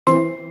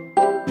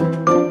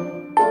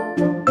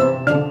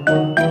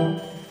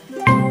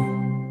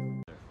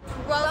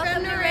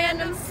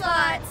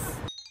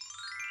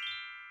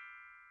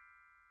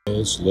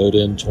Let's load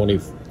in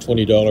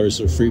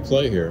 $20 of free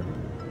play here.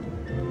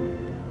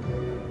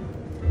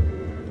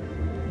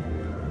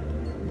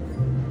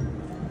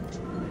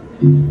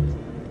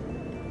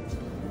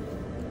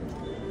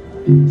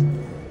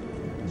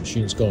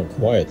 Machine's going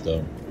quiet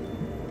though.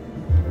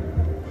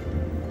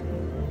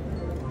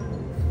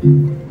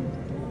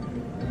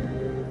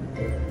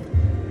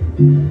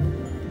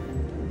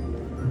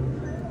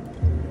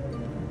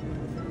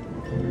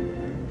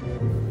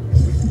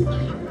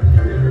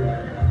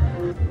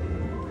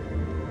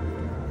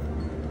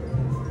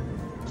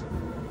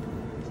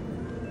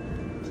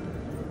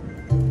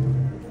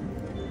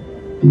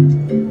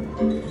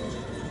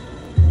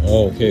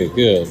 Okay,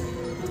 good.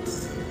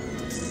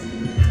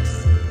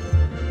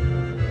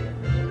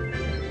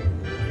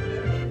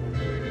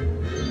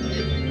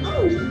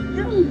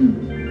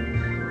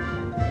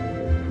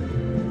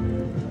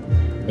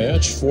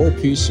 Match 4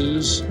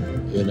 pieces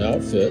in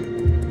outfit.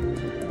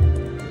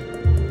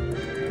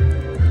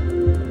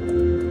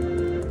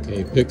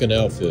 Okay, pick an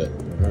outfit.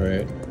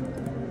 Alright.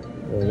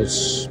 Well,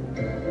 let's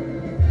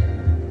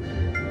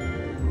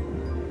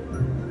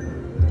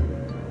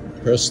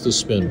press the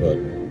spin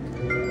button.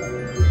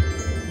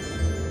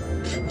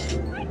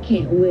 I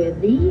can't wear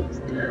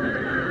these.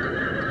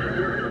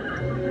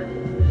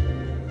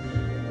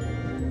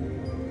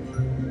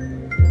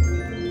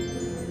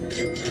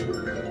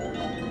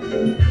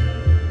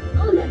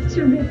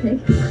 Terrific.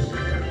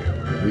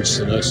 Reached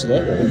the next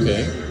level,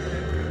 okay.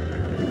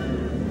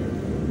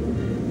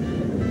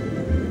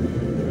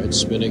 Alright,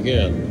 spin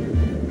again.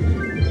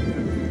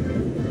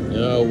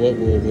 Now what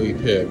will we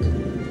pick?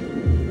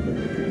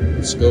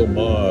 Let's go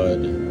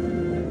mod.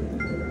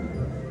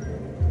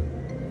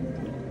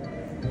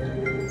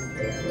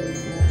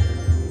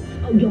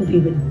 Oh, don't be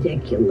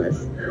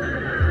ridiculous.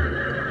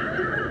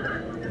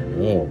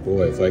 Oh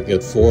boy, if I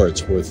get 4,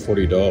 it's worth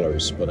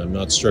 $40, but I'm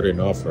not starting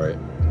off right.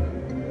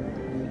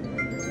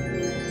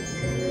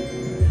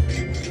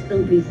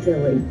 Don't be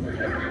silly.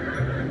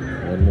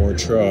 One more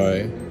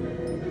try.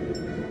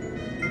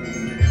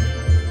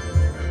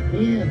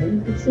 Yeah, but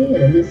you can see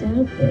it in this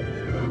outfit.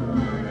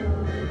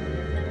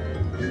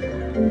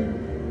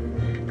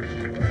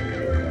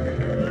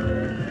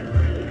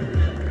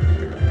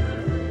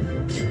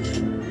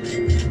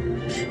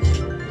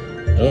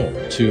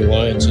 Oh, 2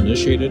 lines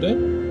initiated it?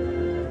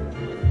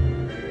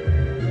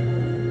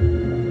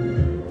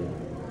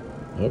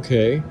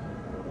 Okay.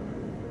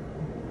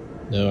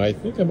 Now, I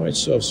think I might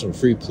still have some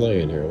free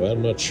play in here. Well,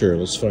 I'm not sure.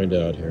 Let's find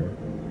out here.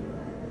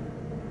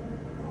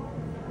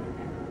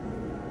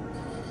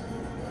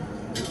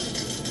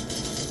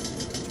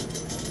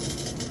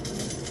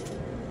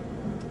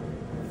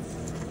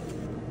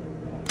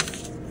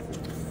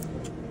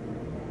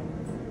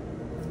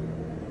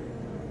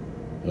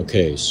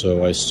 Okay,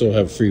 so I still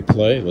have free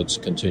play. Let's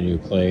continue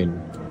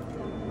playing.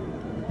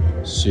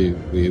 See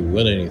if we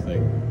win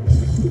anything.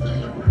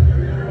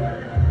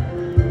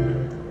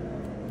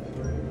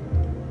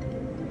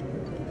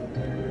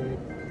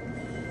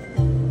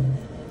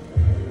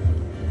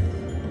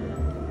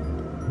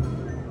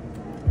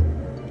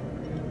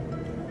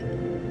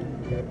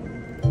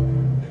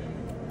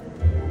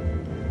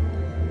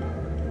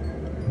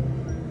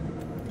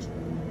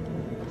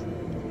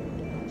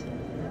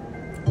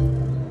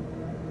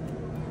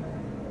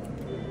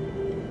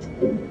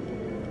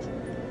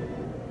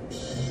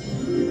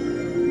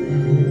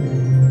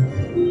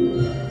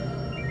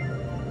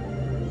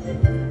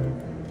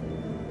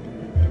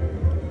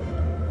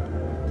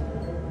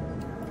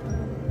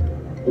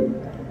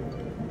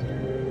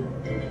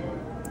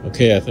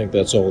 Okay, I think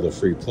that's all the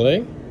free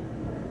play.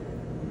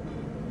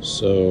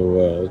 So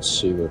let's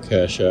see, we'll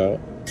cash out,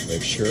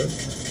 make sure.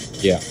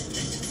 Yeah.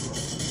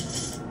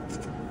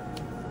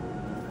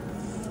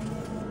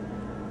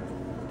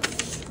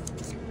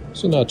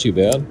 So not too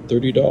bad,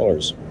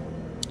 $30.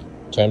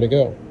 Time to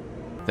go.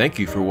 Thank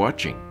you for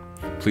watching.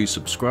 Please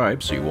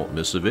subscribe so you won't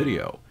miss a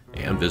video,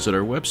 and visit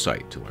our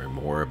website to learn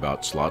more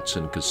about slots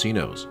and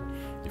casinos.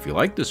 If you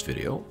like this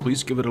video,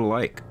 please give it a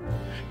like,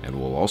 and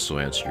we'll also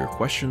answer your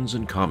questions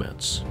and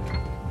comments.